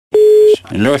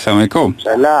Hello, Assalamualaikum.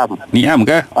 Salam. Ni Am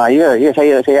ke? Ya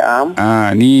saya Am.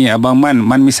 Ni Abang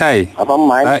Man Misai. Abang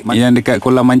Man. Yang dekat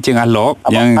kolam mancing Ahlok.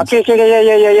 Yang Okey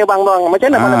ya bang. Macam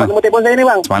mana malam nombor telefon saya ni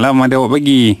bang? semalam ada awak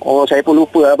bagi. Oh, saya pun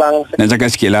lupa abang. Nak cakap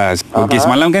sikit lah. Okey,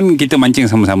 semalam kan kita mancing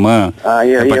sama-sama.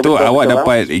 Lepas tu betul, awak betul,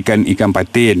 dapat ikan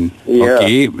patin. Ya.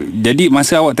 Okey, jadi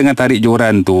masa awak tengah tarik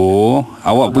joran tu,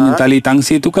 awak punya tali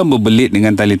tangsi tu kan berbelit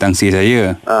dengan tali tangsi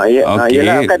saya.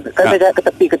 Yelah, kan saya ke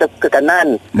tepi ke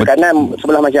kanan. Ke kanan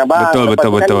sebelah macam abang.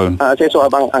 Betul. Saya suruh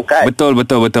abang angkat. Betul.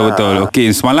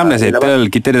 Okey, semalam dah settle.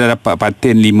 Kita dah dapat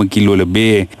patin 5 kilo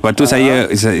lebih. Lepas tu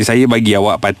saya bagi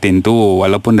awak patin tu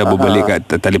walaupun dah berbelit kat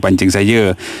tali pancing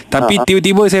saya. Tapi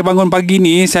tiba-tiba saya bangun pagi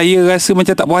ni, saya rasa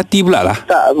macam tak puas hati pula lah.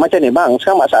 Tak, macam ni bang.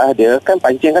 Sekarang masalah dia, kan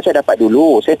pancing kan saya dapat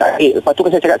dulu. Saya tarik. Lepas tu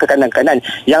kan saya cakap ke kanan-kanan.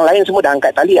 Yang lain semua dah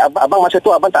angkat tali. Abang masa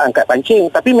tu abang tak angkat pancing.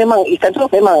 Tapi memang ikan tu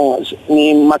memang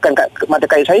ni makan kat mata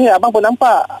kail saya. Abang pun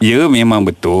nampak. Ya, memang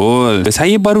betul.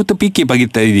 Saya baru terfikir pagi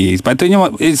tadi.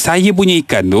 Sepatutnya saya punya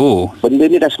ikan tu. Benda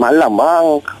ni dah semalam bang.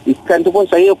 Ikan tu pun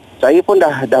saya pun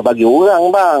dah bagi orang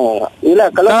bang. Yelah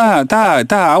kalau Tak.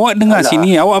 Awak dengar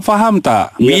sini. Awak faham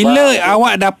tak? Ya, Bila bang.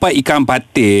 awak dapat ikan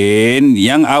patin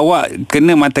yang awak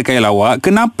kena mata kail awak,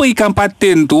 kenapa ikan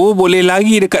patin tu boleh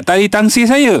lari dekat tali tangsi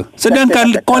saya?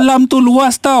 Sedangkan kolam tu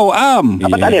luas tau, Am.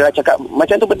 Abang tak boleh lah cakap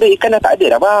macam tu, benda ikan dah tak ada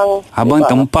dah bang. Abang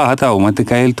tempah tau mata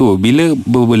kail tu. Bila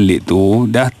berbelit tu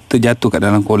dah terjatuh kat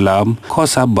dalam kolam,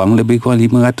 kos abang lebih kurang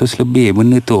 500 lebih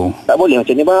benda tu. Tak boleh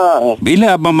macam ni bang. Bila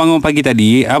abang bangun pagi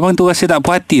tadi, abang tu rasa tak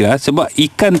puas hati lah sebab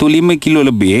ikan tu 5 kilo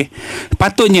lebih.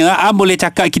 Patutnya abang boleh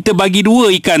cakap kita bagi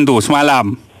 2 ikan tu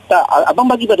semalam. Tak, abang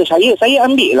bagi pada saya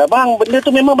ambil lah bang. Benda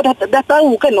tu memang dah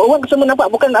tahu kan. Orang semua nampak,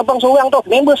 bukan abang seorang tu.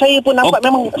 Member saya pun nampak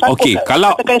memang sangkut. Okey,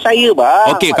 kalau saya bang.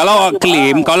 Okey, kalau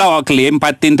awak claim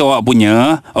patin tu awak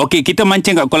punya, okey, kita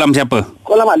mancing kat kolam siapa?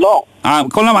 Kolam Ahlok.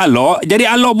 Kolam Ahlok. Jadi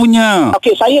Ahlok punya.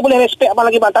 Okey, saya boleh respect abang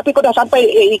lagi bang. Tapi kau dah sampai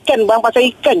ikan bang, pasal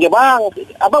ikan je bang.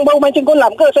 Abang baru mancing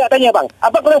kolam ke? Saya nak tanya bang.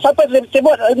 Abang kau dah sampai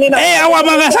sebut ni nak. Awak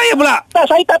marah saya pula.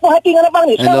 Tak, saya tak puas hati dengan abang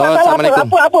ni. Hello,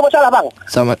 Assalamualaikum. Apa masalah bang?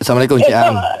 Assalamualaikum Encik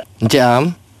Am. Encik Am.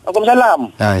 Waalaikumsalam.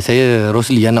 Saya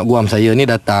Rosli, anak guam saya ni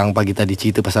datang pagi tadi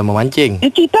cerita pasal memancing.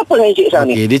 Dia cerita apa dengan Encik sekarang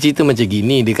ni? Okey, dia cerita macam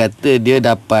gini. Dia kata dia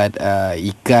dapat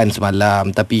ikan semalam,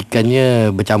 tapi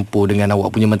ikannya bercampur dengan awak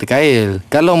punya mata kail.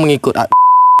 Kalau mengikut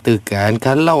katakan,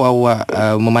 kalau awak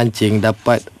memancing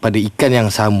dapat pada ikan yang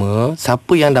sama,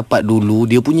 siapa yang dapat dulu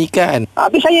dia punya ikan.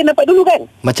 Habis saya dapat dulu kan?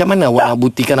 Macam mana awak nak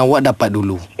buktikan awak dapat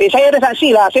dulu? Saya ada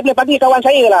saksi lah. Saya boleh bagi kawan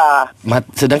saya lah.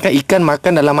 Sedangkan ikan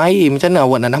makan dalam air, macam mana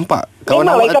awak nak nampak? Kawan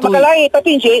memang awak ikan tu makan air. Tapi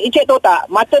Encik tahu tak,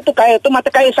 mata tu mata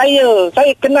kail saya.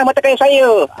 Saya kenal mata kail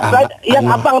saya. Yang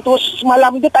abang tu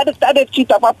semalam dia tak ada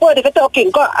cerita apa-apa. Dia kata okey,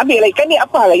 kau ambil lah ikan ni.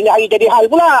 Apalah ini hari jadi hal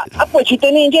pula. Apa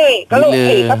cerita ni Encik? Kalau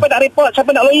siapa nak report, siapa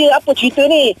nak lawyer, apa cerita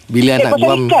ni? Bila anak pasal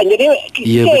guam ikan je dia.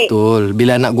 Ya betul.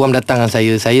 Bila anak guam datang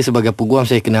dengan saya sebagai peguam,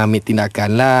 saya kena ambil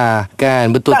tindakan lah.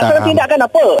 Kan betul tak? Tak tindakan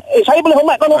apa? Saya boleh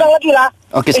hormatkan orang lagi lah.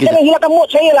 Okey, sekejap. Jangan hilangkan mood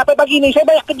saya lah pagi ni. Saya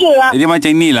banyak kerja lah. Dia macam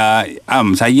inilah,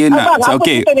 Am. Saya nak Abang, apa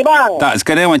cerita ni bang? Tak,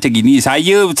 sekarang macam gini.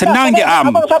 Saya senang je,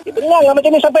 Am. Abang sampai dengar lah macam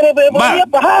ni sampai dia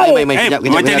apa hal? Kejap,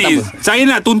 macam ni, saya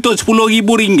nak tuntut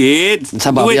RM10,000.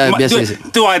 Sabar, biar saya.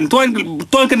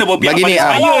 Tuan kena berpihak Bagi ni,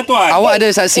 pada saya, tuan. Awak ada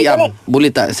saksi, Am.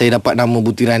 Boleh tak saya dapat nama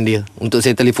butiran dia untuk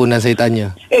saya telefon dan saya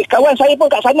tanya? Kawan saya pun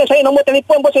kat sana. Saya nombor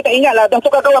telefon pun saya tak ingat lah. Dah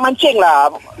tukar kawan mancing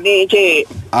lah ni Cik.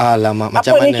 Alamak,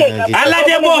 macam Apa mana ni, Cik? Alah,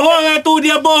 dia bohong lah tu.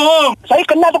 Dia bohong. Saya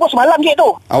kenal tu pun semalam Cik tu.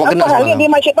 Awak kenal apa semalam? Dia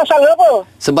mancing pasal apa?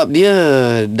 Sebab dia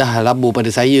dah labur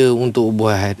pada saya untuk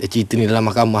buat cerita ni dalam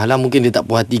mahkamah lah. Mungkin dia tak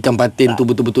puas hati ikan patin tu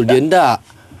betul-betul dia hendak.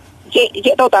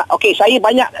 Cik tahu tak? Okey, saya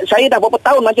dah berapa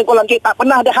tahun mancing kolam Cik. Tak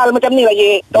pernah ada hal macam ni lah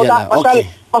Cik. Tahu tak?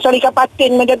 Pasal ikan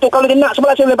patin macam tu. Kalau dia nak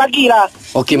sebelah saya boleh bagilah.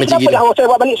 Okey, macam gini. Kenapa dah saya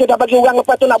buat balik, saya dah bagi orang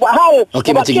lepas tu nak buat hal.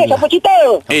 Okey, macam gini. Siapa cerita?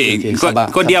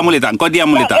 Kau diam boleh tak?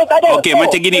 Okey,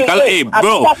 macam gini. Kalau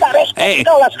bro.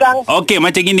 Kau lah sekarang. Okey,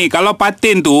 macam gini. Kalau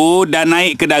patin tu dah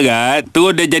naik ke darat,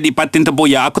 tu dah jadi patin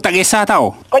tempoyak, aku tak kisah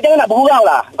tau. Kau jangan nak bergurau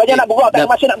lah. Tak ada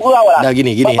masa nak bergurau lah. Dah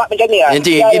gini. Bapak macam ni lah.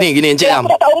 Encik, gini Encik Am.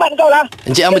 Aku dah tak hormat kau lah.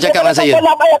 Encik Am bercakap dengan saya.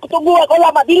 Aku tunggu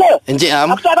kolam bila? Encik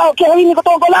Am. Aku tak tahu. Okey, hari ni kau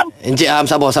tunggu kolam. Encik Am,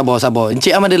 sabar.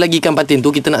 Encik Am ada lagi ikan patin tu,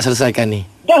 kita nak selesaikan ni.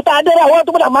 Dah tak ada dah. Orang tu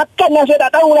pun dah makan dah. Saya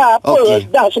tak tahulah. Apa? Okey.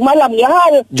 Dah semalam je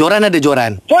hal. Joran ada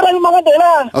joran? Joran memang ada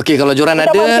lah. Okey, kalau joran ada,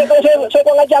 saya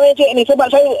pun ajar Encik ni sebab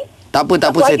saya. Tak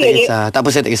apa saya tak kisah. Tak apa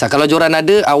saya tak kisah. Kalau joran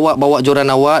ada, awak bawa joran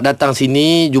awak datang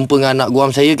sini, jumpa dengan anak guam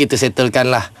saya, kita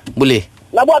settlekan lah. Boleh?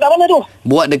 Nak buat kat mana tu?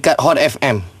 Buat dekat Hot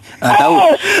FM. Tahu.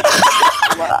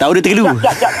 Tahu dia terkedu.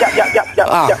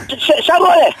 Jap.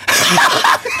 Syarul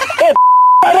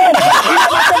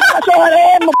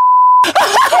Syarul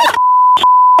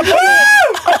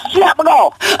siap kau. kau.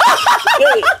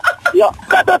 Ya,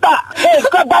 kau tahu tak?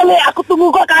 Kau balik, aku tunggu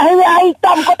kau kat highway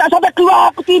hitam. Kau tak sampai keluar,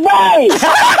 aku tibai.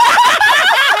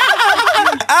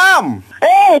 Am.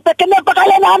 Terkena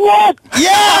pekalian hangit.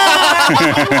 Yeah.